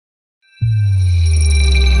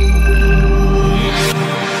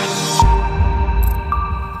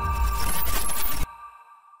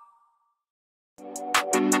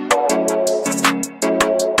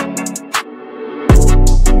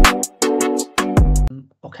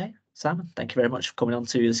Simon, thank you very much for coming on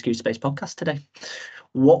to the Security Space podcast today.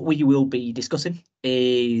 What we will be discussing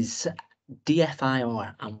is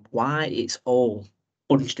DFIR and why it's all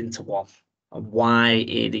bunched into one, and why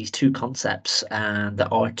these two concepts that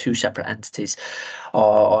are two separate entities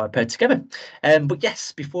are paired together. But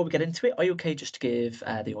yes, before we get into it, are you okay just to give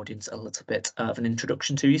the audience a little bit of an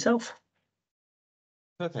introduction to yourself?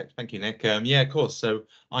 Perfect. Thank you, Nick. Yeah, of course. So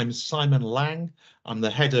I'm Simon Lang. I'm the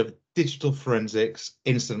head of digital forensics,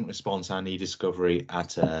 incident response and e-discovery at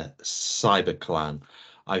CyberClan.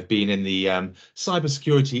 I've been in the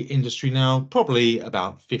cybersecurity industry now probably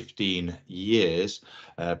about 15 years.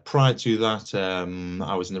 Prior to that,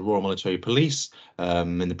 I was in the Royal Military Police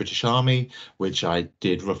in the British Army, which I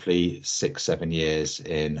did roughly 6-7 years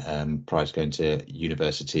in prior to going to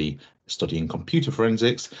university studying computer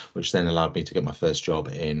forensics, which then allowed me to get my first job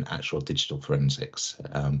in actual digital forensics.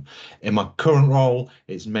 In my current role,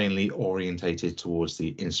 it's mainly orientated towards the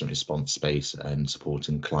incident response space and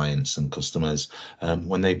supporting clients and customers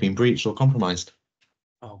when they've been breached or compromised.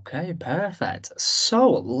 Okay, perfect. So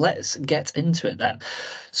let's get into it then.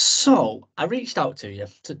 So I reached out to you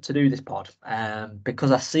to do this pod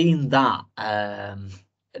because I seen that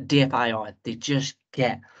DFIR, they just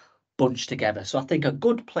get bunched together. So I think a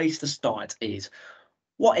good place to start is,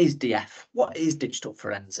 what is DF? What is digital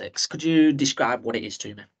forensics? Could you describe what it is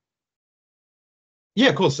to me? Yeah,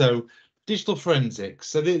 of course. So digital forensics.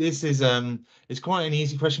 So this is it's quite an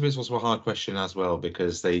easy question, but it's also a hard question as well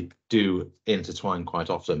because they do intertwine quite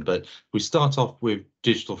often. But we start off with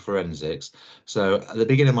digital forensics. So at the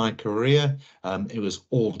beginning of my career, it was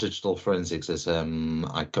all digital forensics as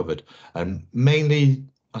I covered, and mainly.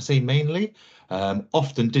 I say mainly,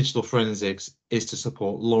 often digital forensics is to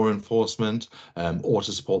support law enforcement or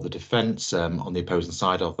to support the defence on the opposing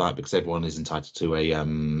side of that, because everyone is entitled to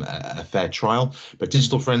a fair trial. But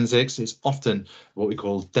digital forensics is often what we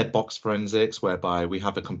call dead box forensics, whereby we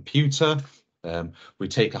have a computer, we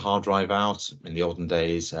take a hard drive out. In the olden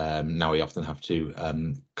days, now we often have to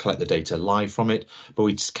collect the data live from it, but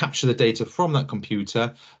we just capture the data from that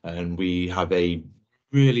computer and we have a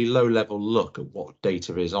really low level look at what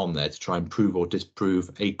data is on there to try and prove or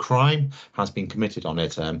disprove a crime has been committed on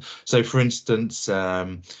it. So for instance,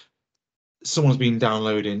 someone's been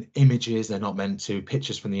downloading images they're not meant to,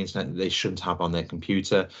 pictures from the internet that they shouldn't have on their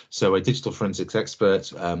computer. So a digital forensics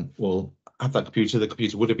expert will have that computer. The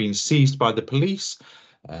computer would have been seized by the police.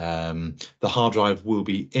 The hard drive will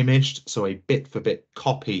be imaged, so a bit for bit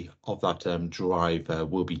copy of that drive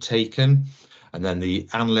will be taken. And then the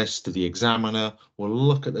analyst, the examiner, will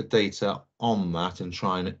look at the data on that and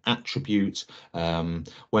try and attribute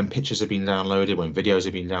when pictures have been downloaded, when videos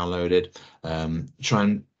have been downloaded, try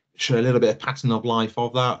and show a little bit of pattern of life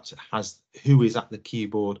of that, has who is at the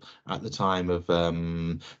keyboard at the time of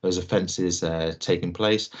those offences taking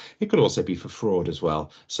place. It could also be for fraud as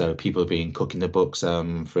well. So people being cooking the books,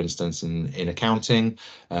 for instance, in accounting.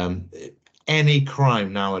 Any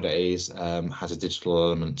crime nowadays has a digital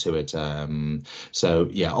element to it. So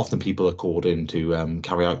yeah, often people are called in to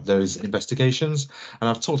carry out those investigations. And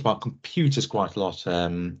I've talked about computers quite a lot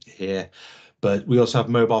here, but we also have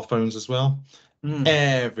mobile phones as well.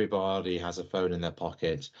 Everybody has a phone in their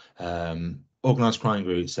pocket. Organised crime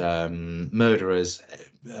groups, murderers,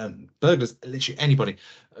 burglars, literally anybody.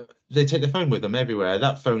 They take their phone with them everywhere.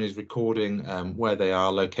 That phone is recording where they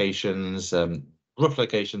are, locations, rough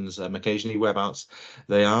locations, occasionally whereabouts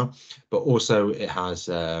they are, but also it has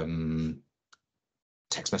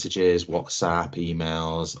text messages, WhatsApp,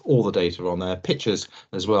 emails, all the data on there, pictures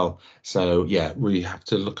as well. So yeah, we have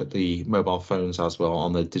to look at the mobile phones as well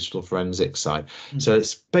on the digital forensics side. So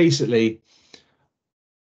it's basically,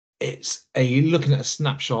 it's looking at a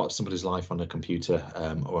snapshot of somebody's life on a computer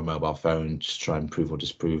or a mobile phone to try and prove or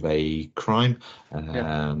disprove a crime.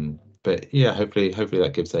 But yeah, hopefully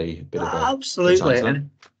that gives a bit of a absolutely.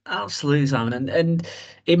 Absolutely, Simon, and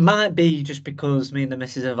it might be just because me and the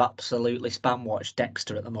missus have absolutely spam watched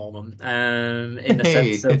Dexter at the moment. In the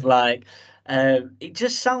sense of like, it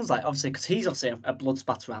just sounds like, obviously, because he's obviously a blood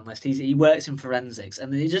spatter analyst. He works in forensics,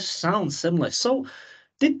 and it just sounds similar. So,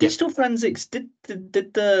 did digital forensics, did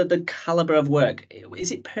the caliber of work,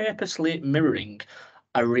 is it purposely mirroring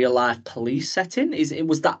a real life police setting?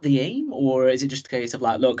 Was that the aim, or is it just a case of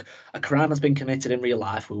like, look, a crime has been committed in real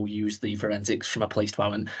life, we'll use the forensics from a police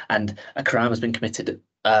department, and a crime has been committed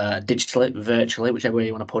digitally, virtually, whichever way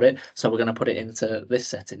you want to put it, so we're going to put it into this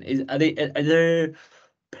setting? Are there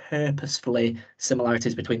purposefully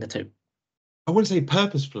similarities between the two? I wouldn't say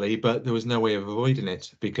purposefully, but there was no way of avoiding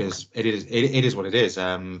it because it is what it is.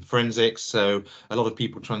 Forensics. So a lot of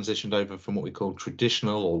people transitioned over from what we call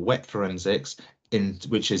traditional or wet forensics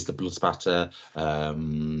which is the blood spatter,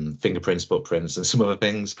 fingerprints, footprints, and some other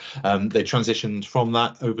things. They transitioned from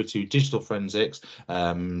that over to digital forensics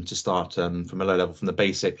to start from a low level, from the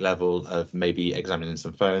basic level of maybe examining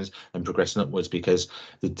some phones and progressing upwards, because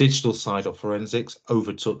the digital side of forensics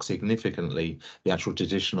overtook significantly the actual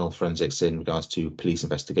traditional forensics in regards to police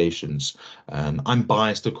investigations. I'm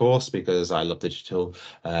biased, of course, because I love digital,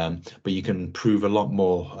 but you can prove a lot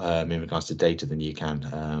more in regards to data than you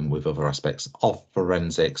can with other aspects of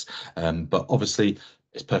forensics. But obviously,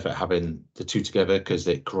 it's perfect having the two together because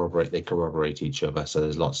they corroborate each other. So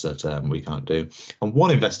there's lots that we can't do. And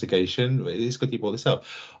one investigation, it's good you brought this up.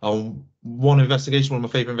 One investigation, one of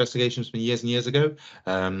my favorite investigations from years and years ago,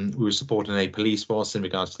 we were supporting a police force in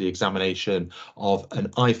regards to the examination of an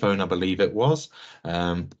iPhone, I believe it was.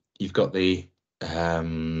 You've got the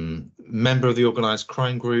member of the organised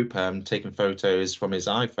crime group taking photos from his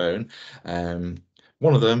iPhone.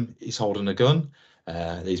 One of them is holding a gun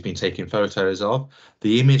that he's been taking photos of.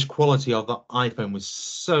 The image quality of the iPhone was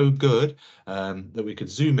so good that we could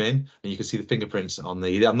zoom in and you could see the fingerprints on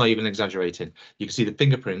the, I'm not even exaggerating, you can see the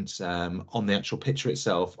fingerprints on the actual picture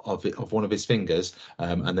itself of one of his fingers,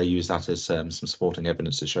 and they use that as some supporting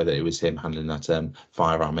evidence to show that it was him handling that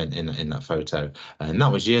firearm in that photo. And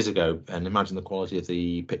that was years ago, and imagine the quality of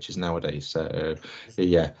the pictures nowadays. So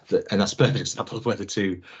yeah, and that's a perfect example of where the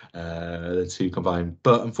two combine.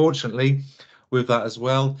 But unfortunately, with that as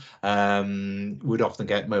well, we'd often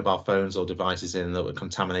get mobile phones or devices in that were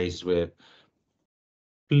contaminated with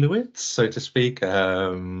fluids, so to speak,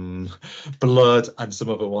 blood and some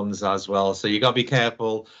other ones as well. So you got to be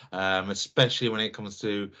careful, especially when it comes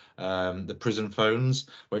to the prison phones,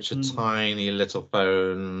 which are tiny little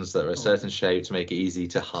phones that are a certain shape to make it easy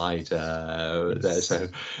to hide there. So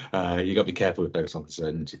you got to be careful with those ones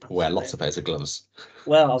and wear lots of pairs of gloves.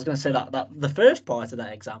 Well, I was going to say that the first part of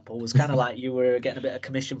that example was kind of like you were getting a bit of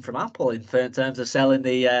commission from Apple in terms of selling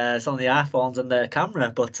the iPhones and the camera,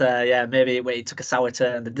 but yeah, maybe it took a sour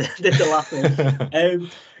turn and did the laughing.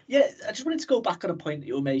 Yeah, I just wanted to go back on a point that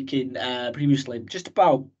you were making previously, just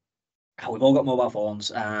about how we've all got mobile phones,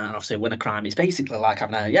 and obviously when a crime is basically like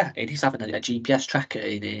having it is having a GPS tracker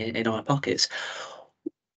in our pockets.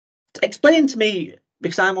 Explain to me,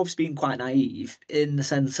 because I'm obviously being quite naive in the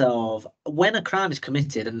sense of when a crime is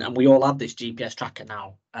committed, and we all have this GPS tracker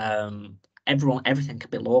now. Everything can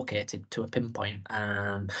be located to a pinpoint.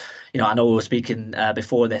 I know we were speaking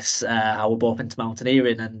before this how we're both into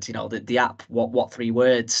mountaineering, and the app. What 3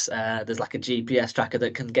 words? There's like a GPS tracker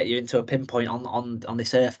that can get you into a pinpoint on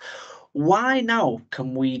this earth. Why now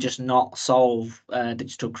can we just not solve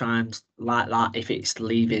digital crimes like that if it's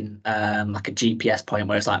leaving like a GPS point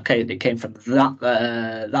where it's like, okay, it came from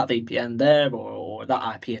that VPN there or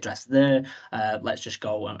that IP address there. Let's just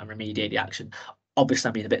go and remediate the action. Obviously,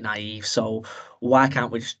 I'm being a bit naive, so why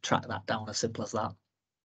can't we just track that down as simple as that?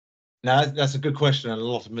 Now, that's a good question, and a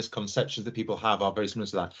lot of misconceptions that people have are very similar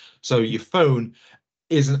to that. So your phone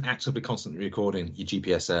isn't actively constantly recording your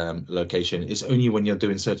GPS location. It's only when you're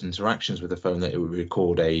doing certain interactions with the phone that it will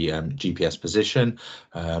record a GPS position.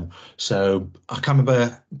 So I can't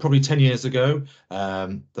remember, probably 10 years ago,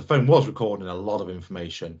 the phone was recording a lot of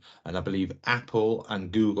information, and I believe Apple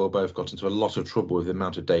and Google both got into a lot of trouble with the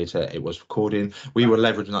amount of data it was recording. We were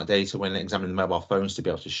leveraging that data when examining the mobile phones to be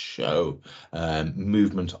able to show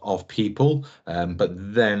movement of people,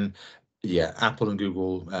 but then yeah, Apple and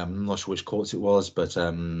Google, I'm not sure which courts it was, but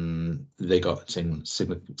they got in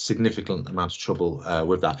significant amount of trouble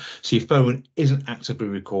with that. So your phone isn't actively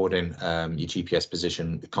recording your GPS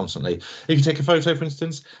position constantly. If you take a photo, for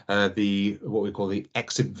instance, what we call the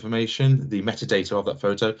exit information, the metadata of that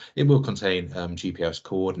photo, it will contain GPS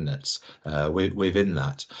coordinates within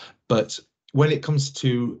that. But when it comes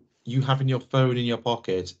to you having your phone in your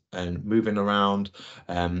pocket and moving around,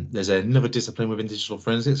 there's another discipline within digital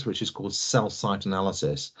forensics which is called cell site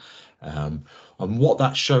analysis, and what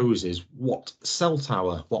that shows is what cell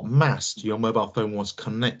tower, what mast your mobile phone was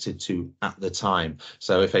connected to at the time.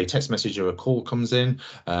 So if a text message or a call comes in,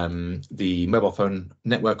 the mobile phone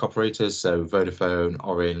network operators, so Vodafone,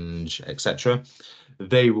 Orange, etc.,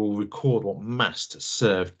 they will record what mast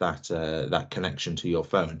served that connection to your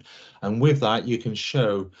phone, and with that you can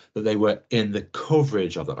show that they were in the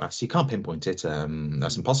coverage of that mast. You can't pinpoint it,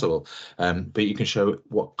 that's impossible, but you can show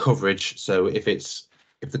what coverage. So if it's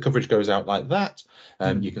If the coverage goes out like that,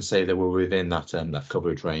 you can say they were within that that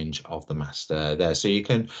coverage range of the master there. So you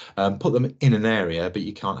can put them in an area, but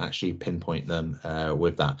you can't actually pinpoint them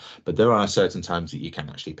with that. But there are certain times that you can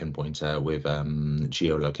actually pinpoint with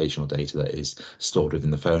geolocational data that is stored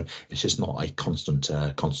within the phone. It's just not a constant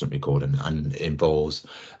record, and involves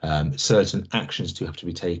certain actions to have to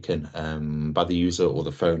be taken by the user or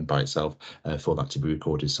the phone by itself for that to be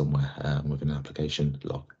recorded somewhere within an application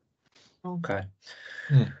log. Okay.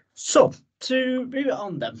 Yeah. So to move it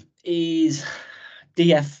on then is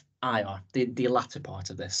DFIR, the latter part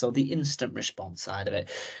of this, so the instant response side of it.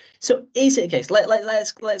 So is it a case?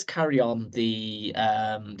 Let's carry on the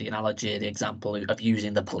analogy, the example of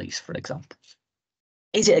using the police, for example.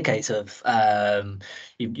 Is it a case of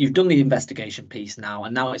you've done the investigation piece now,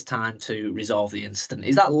 and now it's time to resolve the incident?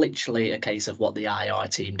 Is that literally a case of what the IR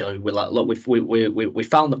team do? We're like, look, we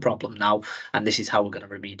found the problem now, and this is how we're going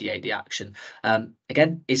to remediate the action.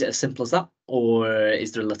 Again, is it as simple as that, or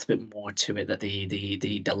is there a little bit more to it that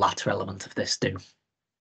the latter element of this do?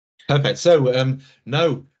 Perfect. So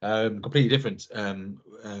no, completely different.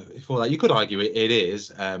 For that, you could argue it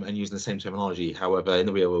is, and using the same terminology. However, in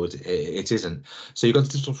the real world, it isn't. So you've got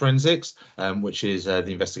digital forensics, which is the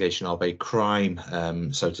investigation of a crime,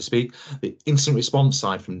 so to speak. The instant response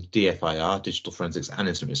side from DFIR, digital forensics and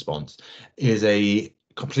instant response, is a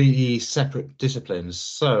completely separate discipline.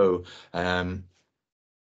 So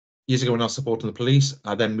years ago when I was supporting the police,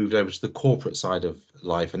 I then moved over to the corporate side of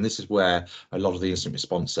life, and this is where a lot of the instant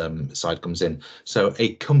response side comes in. So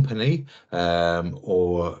a company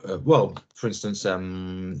well, for instance,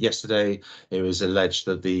 yesterday it was alleged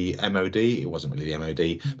that the MOD, it wasn't really the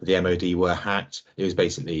MOD, but the MOD were hacked. It was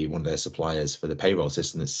basically one of their suppliers for the payroll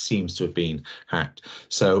system that seems to have been hacked.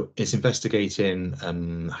 So it's investigating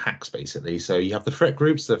hacks, basically. So you have the threat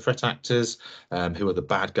groups, the threat actors, who are the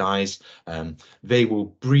bad guys. They will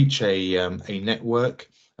breach a network.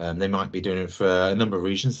 They might be doing it for a number of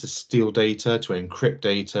reasons: to steal data, to encrypt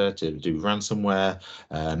data, to do ransomware.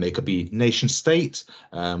 It could be nation state,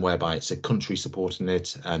 whereby it's a country supporting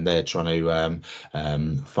it, and they're trying to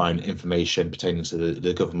find information pertaining to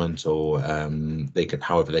the government, or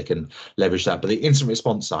however they can leverage that. But the instant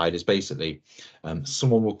response side is basically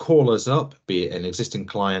someone will call us up, be it an existing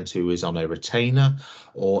client who is on a retainer,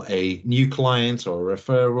 or a new client, or a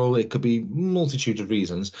referral. It could be multitude of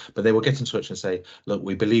reasons, but they will get in touch and say, look,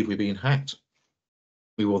 we believe we're being hacked.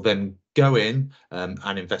 We will then go in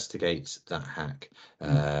and investigate that hack.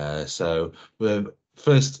 So the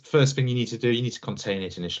first thing you need to do, you need to contain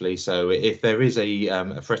it initially. So if there is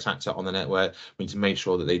a threat actor on the network, we need to make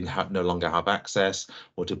sure that they no longer have access,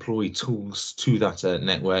 or deploy tools to that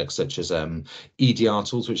network, such as EDR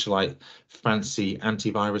tools, which are like fancy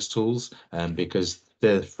antivirus tools, because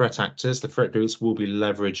the threat actors, the threat groups, will be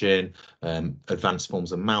leveraging advanced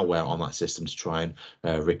forms of malware on that system to try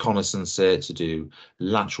and reconnaissance it, to do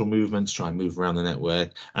lateral movements, try and move around the network,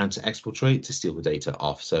 and to exfiltrate, to steal the data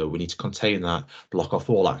off. So we need to contain that, block off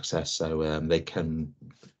all access, so they can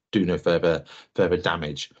do no further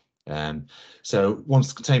damage. So once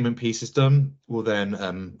the containment piece is done, we'll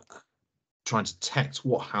then try and detect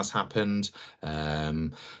what has happened,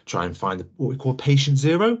 try and find what we call patient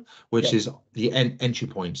zero, which is the entry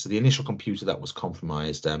point, so the initial computer that was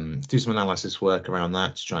compromised. Do some analysis work around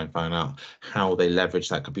that to try and find out how they leveraged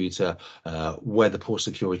that computer, where the poor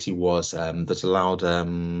security was that allowed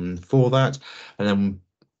for that, and then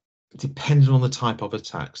depending on the type of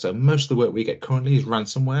attack. So most of the work we get currently is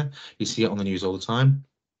ransomware. You see it on the news all the time.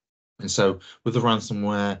 And so with the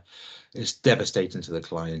ransomware, it's devastating to the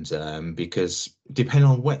client, because depending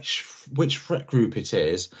on which threat group it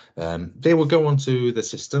is, they will go onto the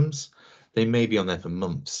systems. They may be on there for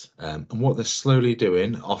months, and what they're slowly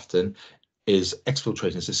doing often is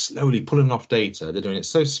exfiltrating, so slowly pulling off data. They're doing it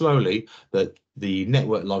so slowly that the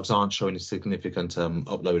network logs aren't showing a significant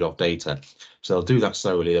upload of data. So they'll do that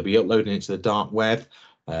slowly. They'll be uploading it to the dark web,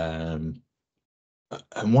 and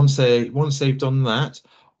once they've done that,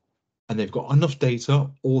 and they've got enough data,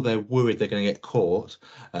 or they're worried they're going to get caught,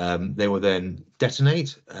 they will then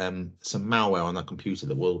detonate some malware on that computer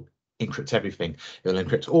that will encrypt everything. It will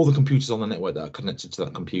encrypt all the computers on the network that are connected to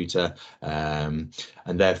that computer, and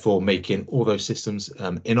therefore making all those systems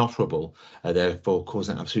inoperable, therefore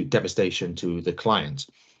causing absolute devastation to the client.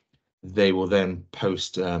 They will then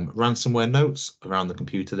post ransomware notes around the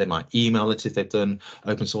computer. They might email it if they've done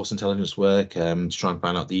open source intelligence work, to try and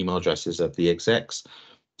find out the email addresses of the execs.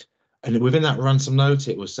 And within that ransom note,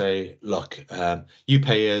 it will say, look, you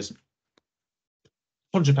pay us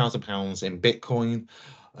 £100,000 in Bitcoin.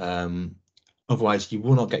 Otherwise, you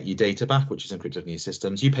will not get your data back, which is encrypted in your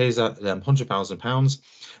systems. You pay us £100,000.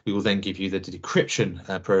 We will then give you the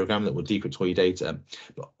decryption program that will decrypt all your data.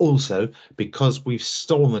 But also, because we've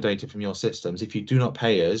stolen the data from your systems, if you do not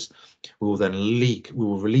pay us, we will then we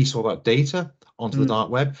will release all that data onto the dark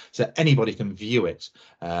web so anybody can view it.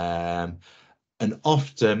 And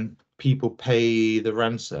often people pay the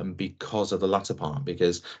ransom because of the latter part,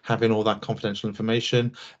 because having all that confidential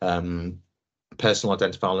information, personal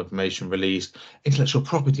identifiable information released, intellectual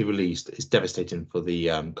property released, is devastating for the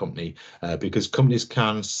company, because companies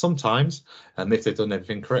can sometimes, if they've done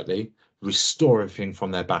everything correctly, restore everything from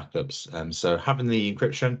their backups. So having the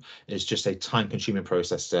encryption is just a time-consuming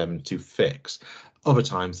process to fix. Other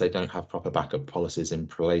times they don't have proper backup policies in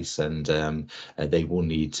place, and they will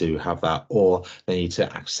need to have that, or they need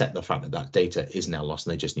to accept the fact that that data is now lost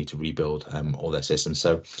and they just need to rebuild all their systems.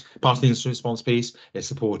 So part of the incident response piece is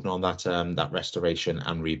supporting on that that restoration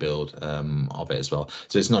and rebuild of it as well.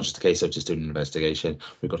 So it's not just a case of just doing an investigation.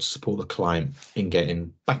 We've got to support the client in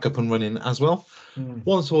getting back up and running as well.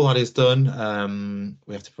 Once all that is done,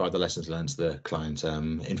 we have to provide the lessons learned to the client,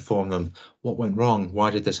 inform them what went wrong,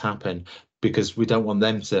 why did this happen, because we don't want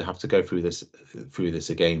them to have to go through this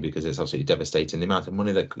again, because it's absolutely devastating. The amount of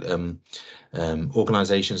money that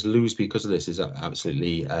organizations lose because of this is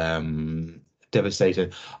absolutely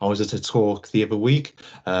devastating. I was at a talk the other week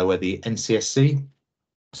where the NCSC,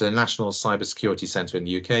 so the National Cybersecurity Centre in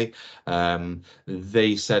the UK,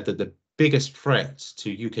 they said that the biggest threat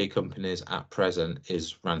to UK companies at present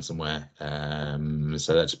is ransomware.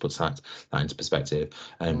 So that just puts that into perspective.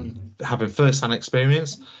 Having first-hand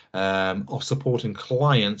experience of supporting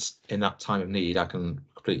clients in that time of need, I can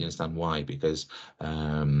completely understand why, because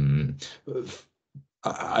I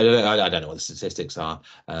don't know what the statistics are,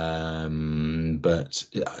 but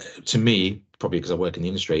to me, probably because I work in the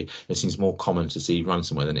industry, it seems more common to see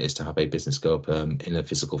ransomware than it is to have a business go up in a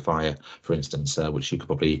physical fire, for instance, which you could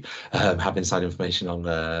probably have inside information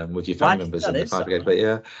on with your family members in the fire brigade. But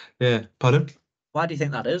yeah, pardon? Why do you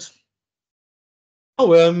think that is?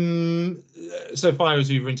 Oh, so fire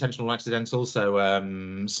is either intentional or accidental. So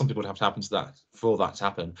something would have to happen to that for that to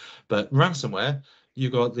happen. But ransomware,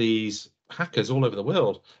 you've got these hackers all over the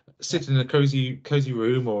world sitting in a cozy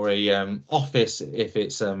room or a office, if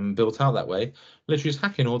it's built out that way, literally just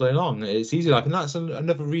hacking all day long. It's easy, and that's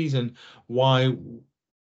another reason why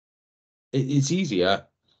it's easier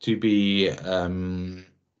to be a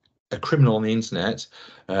criminal on the internet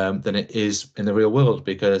than it is in the real world,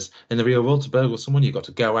 because in the real world, to burgle someone, you've got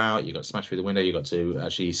to go out, you've got to smash through the window, you've got to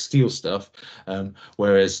actually steal stuff,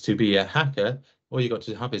 whereas to be a hacker, all you got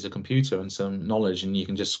to have is a computer and some knowledge, and you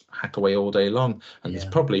can just hack away all day long. And there's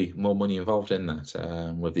probably more money involved in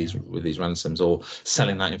that with these ransoms or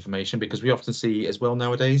selling that information, because we often see as well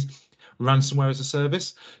nowadays ransomware as a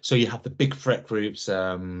service. So you have the big threat groups who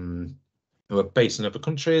are based in other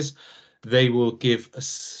countries. They will give a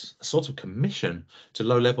sort of commission to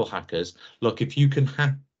low-level hackers. Look, if you can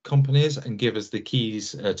hack companies and give us the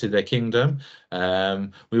keys to their kingdom,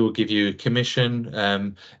 we will give you a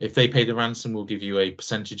commission. If they pay the ransom, we'll give you a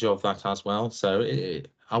percentage of that as well. So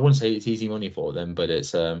I wouldn't say it's easy money for them, but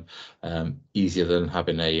it's easier than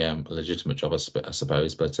having a legitimate job, I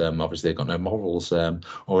suppose. But obviously they've got no morals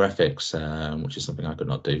or ethics, which is something I could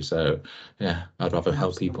not do. So yeah, I'd rather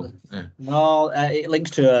help people. Yeah. No, it links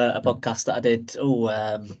to a podcast that I did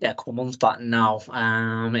a couple of months back now.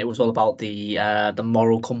 It was all about the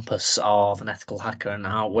moral compass of an ethical hacker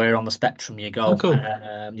and where on the spectrum you go. Oh, cool.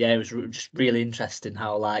 It was just really interesting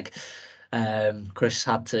how Chris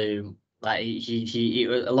had to. He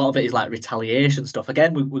a lot of it is like retaliation stuff.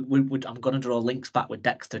 Again, I'm gonna draw links back with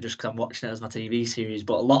Dexter just because I'm watching it as my TV series.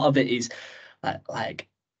 But a lot of it is like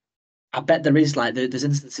I bet there is there's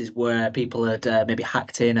instances where people had maybe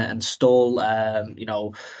hacked in and stole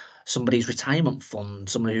somebody's retirement fund,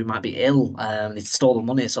 someone who might be ill, they stole the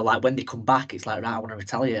money. So when they come back, it's like, right, I want to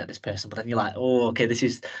retaliate at this person. But then you're like, oh, okay, this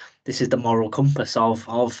is the moral compass of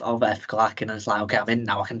ethical hacking, and it's like, okay, I'm in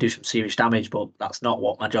now, I can do some serious damage, but that's not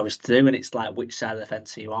what my job is to do. And it's like, which side of the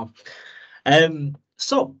fence are you on?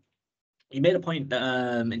 So you made a point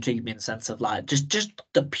that intrigued me in the sense of just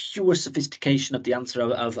the pure sophistication of the answer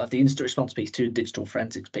of the instant response piece to the digital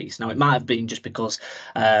forensics piece. Now, it might have been just because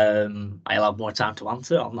I'll have more time to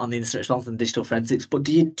answer on the instant response than digital forensics. But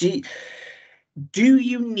do you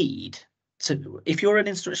need to, if you're an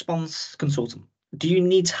instant response consultant, do you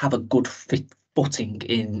need to have a good footing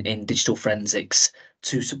in digital forensics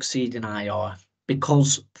to succeed in IR?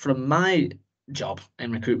 Because from my job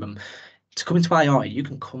in recruitment, to come into IR, you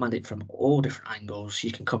can come at it from all different angles.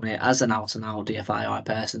 You can come in as an out-and-out DFIR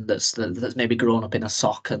person that's maybe grown up in a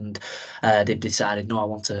SOC and they've decided, no, I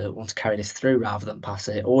want to carry this through rather than pass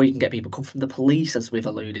it. Or you can get people come from the police, as we've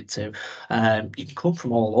alluded to. You can come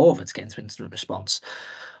from all over to get into incident response.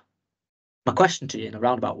 My question to you in a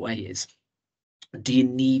roundabout way is, do you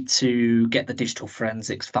need to get the digital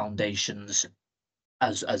forensics foundations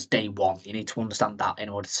as day one? You need to understand that in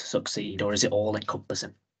order to succeed, or is it all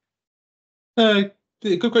encompassing? Good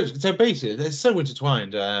question. So basically, they're so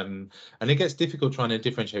intertwined, and it gets difficult trying to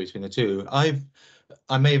differentiate between the two.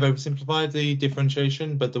 I may have oversimplified the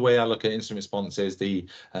differentiation, but the way I look at incident response is the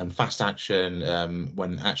fast action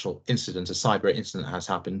when actual incident, a cyber incident has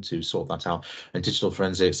happened, to sort that out. And digital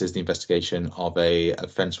forensics is the investigation of a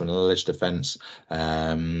offence or an alleged offence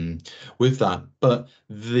with that. But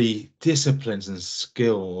the disciplines and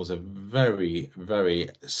skills are very, very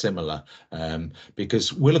similar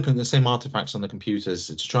because we're looking at the same artifacts on the computers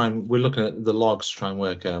to try and we're looking at the logs to try and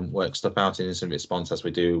work stuff out in incident response as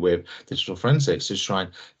we do with digital forensics, to try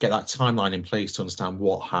and get that timeline in place to understand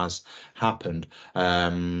what has happened.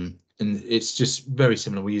 And it's just very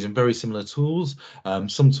similar. We're using very similar tools.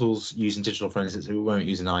 Some tools using digital forensics that we won't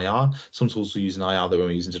use in IR. Some tools we use in IR that we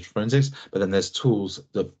won't use in digital forensics. But then there's tools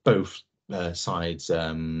that both sides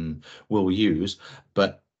will use.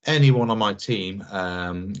 But anyone on my team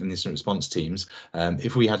in the incident response teams,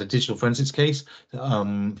 if we had a digital forensics case,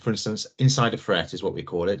 for instance, insider threat is what we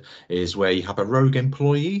call it, is where you have a rogue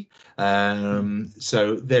employee.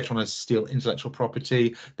 So they're trying to steal intellectual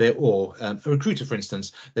property. Or a recruiter, for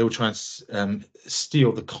instance, they will try and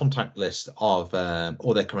steal the contact list of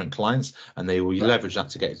all their current clients, and they will leverage that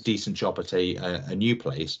to get a decent job at a new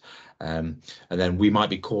place. And then we might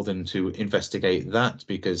be called in to investigate that,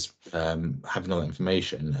 because having all that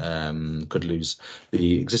information could lose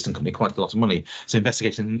the existing company quite a lot of money. So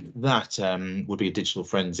investigating that would be a digital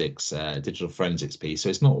forensics piece. So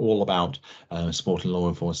it's not all about supporting law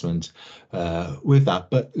enforcement with that,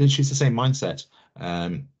 but literally it's the same mindset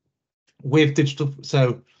with digital.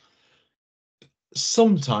 So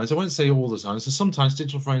sometimes, I won't say all the time, so sometimes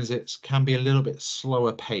digital forensics can be a little bit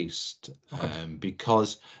slower paced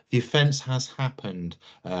because the offence has happened.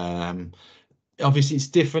 Obviously, it's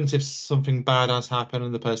different if something bad has happened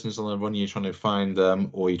and the person is on the run, you're trying to find them,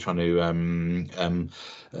 or you're trying to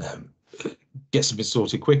get something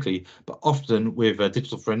sorted quickly. But often with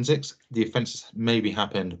digital forensics, the offence maybe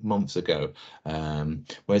happened months ago,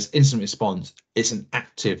 whereas incident response, it's an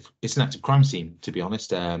active crime scene, to be honest.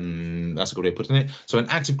 That's a good way of putting it. So an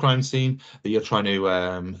active crime scene that you're trying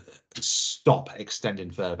to stop extending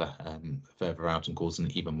further out and causing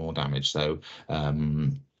even more damage. So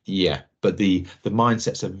yeah, but the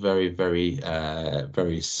mindsets are very, very,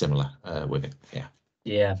 very similar with it.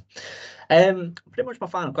 Yeah. Pretty much my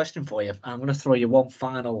final question for you. I'm going to throw you one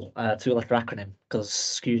final two-letter acronym, because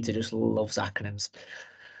Scooty just loves acronyms.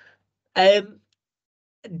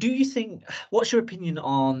 Do you think, what's your opinion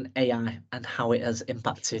on AI and how it has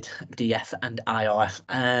impacted DF and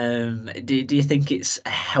IR? Do you think it's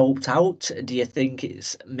helped out? Do you think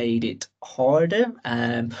it's made it harder?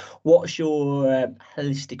 What's your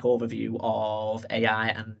holistic overview of AI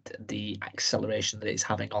and the acceleration that it's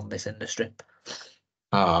having on this industry?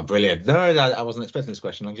 Ah, brilliant. No, I wasn't expecting this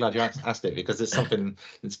question. I'm glad you asked it, because it's something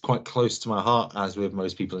that's quite close to my heart, as with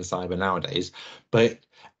most people in cyber nowadays. But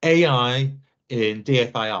AI in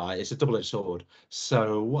DFIR is a double-edged sword.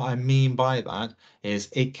 So what I mean by that is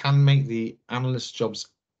it can make the analyst jobs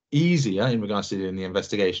easier in regards to doing the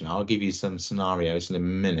investigation. I'll give you some scenarios in a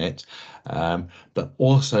minute, but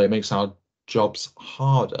also it makes our jobs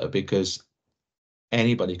harder, because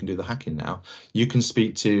anybody can do the hacking now. You can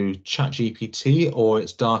speak to ChatGPT or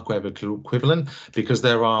its dark web equivalent, because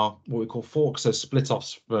there are what we call forks, so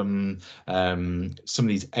split-offs from some of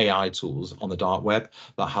these AI tools on the dark web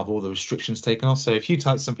that have all the restrictions taken off. So if you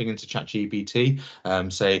type something into ChatGPT,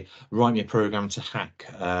 say, write me a program to hack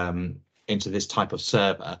into this type of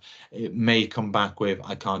server, it may come back with,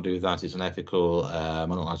 I can't do that, it's unethical, I'm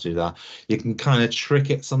not allowed to do that. You can kind of trick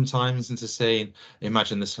it sometimes into saying,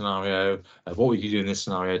 imagine the scenario, what would you do in this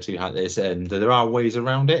scenario to hack this? And there are ways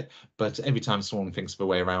around it, but every time someone thinks of a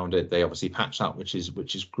way around it, they obviously patch that, which is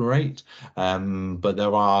great. But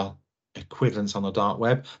there are equivalents on the dark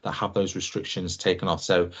web that have those restrictions taken off.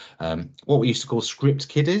 So what we used to call script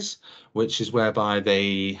kiddies, which is whereby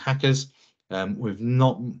the hackers with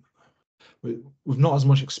not as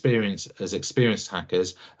much experience as experienced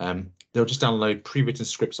hackers, they'll just download pre-written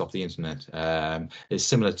scripts off the internet. It's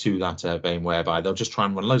similar to that vein, whereby they'll just try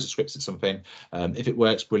and run loads of scripts at something. If it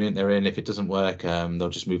works, brilliant, they're in. If it doesn't work, they'll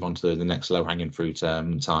just move on to the next low-hanging fruit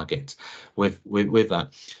target with that.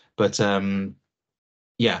 But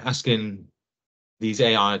yeah, asking these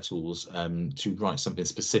AI tools to write something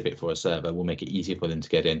specific for a server will make it easier for them to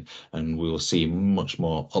get in, and we will see much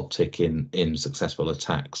more uptick in successful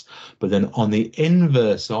attacks. But then on the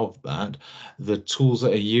inverse of that, the tools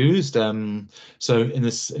that are used, so in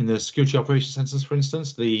the security operations centers, for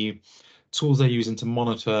instance, the tools they're using to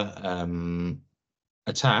monitor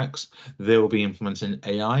attacks, they will be implementing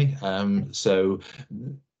AI. So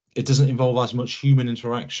it doesn't involve as much human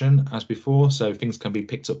interaction as before, so things can be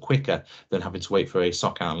picked up quicker than having to wait for a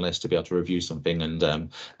SOC analyst to be able to review something and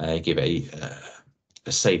give a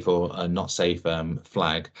safe or a not safe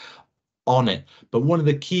flag on it. But one of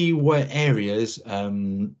the key areas,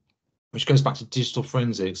 which goes back to digital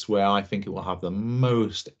forensics, where I think it will have the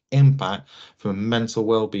most impact from a mental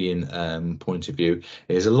well-being point of view,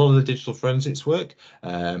 is a lot of the digital forensics work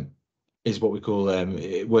is what we call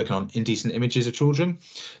working on indecent images of children.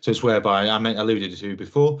 So it's whereby, I alluded to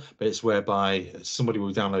before, but it's whereby somebody will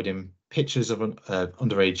be downloading pictures of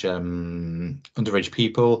underage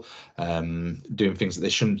people doing things that they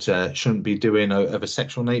shouldn't be doing of a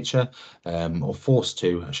sexual nature, or forced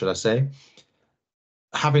to, should I say.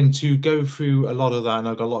 Having to go through a lot of that, and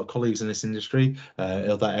I've got a lot of colleagues in this industry,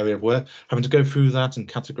 of that area of work, having to go through that and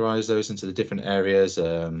categorize those into the different areas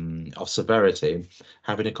of severity,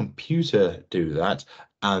 having a computer do that,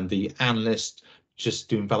 and the analyst just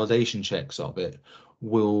doing validation checks of it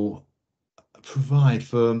will provide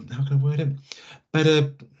for, how can I word it,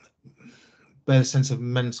 better sense of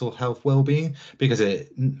mental health well-being, because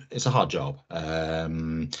it's a hard job.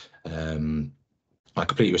 I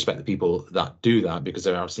completely respect the people that do that, because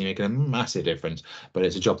they're obviously making a massive difference, but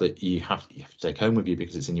it's a job that you have to take home with you,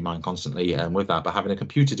 because it's in your mind constantly with that. But having a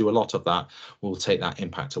computer do a lot of that will take that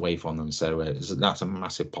impact away from them. So that's a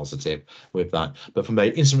massive positive with that. But from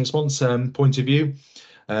an incident response point of view,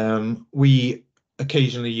 we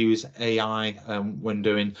occasionally use AI when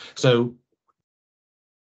doing so.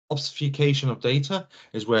 Obfuscation of data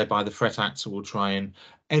is whereby the threat actor will try and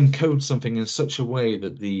encode something in such a way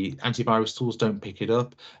that the antivirus tools don't pick it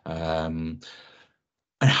up, and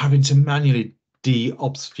having to manually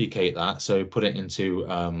de-obfuscate that, so put it into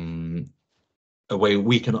a way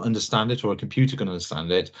we can understand it or a computer can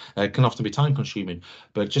understand it, can often be time consuming.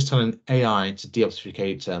 But just telling AI to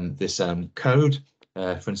de-obfuscate this code,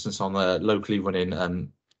 for instance, on the locally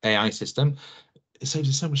running AI system, it saves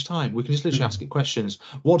us so much time. We can just literally ask it questions.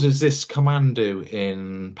 What does this command do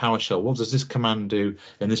in PowerShell? What does this command do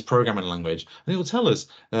in this programming language? And it will tell us.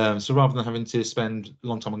 So rather than having to spend a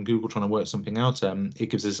long time on Google trying to work something out,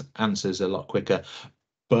 it gives us answers a lot quicker.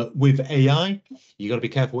 But with AI, you got to be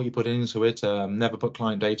careful what you put into it. Never put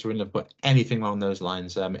client data in, never put anything along those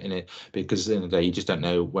lines in it, because at the end of the day, you just don't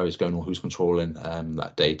know where it's going or who's controlling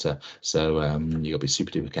that data. So you got to be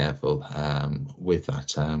super duper careful with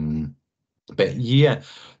that. But yeah,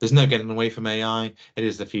 there's no getting away from AI. It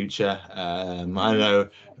is the future. I know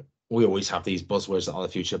we always have these buzzwords that are the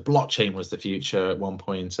future. Blockchain was the future at one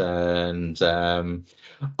point, and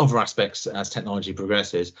other aspects as technology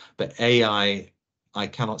progresses. But AI, I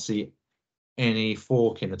cannot see any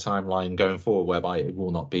fork in the timeline going forward whereby it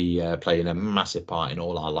will not be playing a massive part in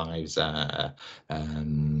all our lives with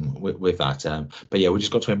that. But yeah, we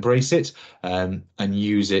just got to embrace it and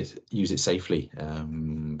use it safely,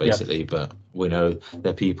 basically. Yeah. But we know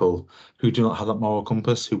there are people who do not have that moral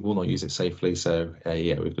compass who will not use it safely. So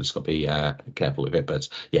yeah, we've just got to be careful with it. But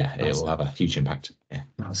yeah, it will have a huge impact. Yeah.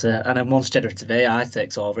 That's it. And then once generative AI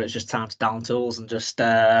takes over, it's just time to down tools and just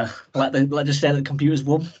let's just say that computers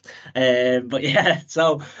won. But yeah,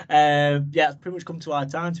 so yeah, it's pretty much come to our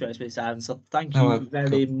time, to be honest with you, Simon. So thank you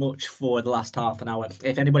very much for the last half an hour.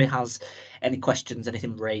 If anybody has any questions,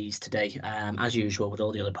 anything raised today, as usual with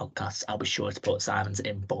all the other podcasts, I'll be sure to put Simon's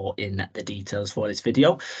info in the details for this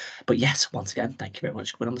video. But yes, once again, thank you very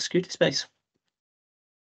much for coming on the Security Space.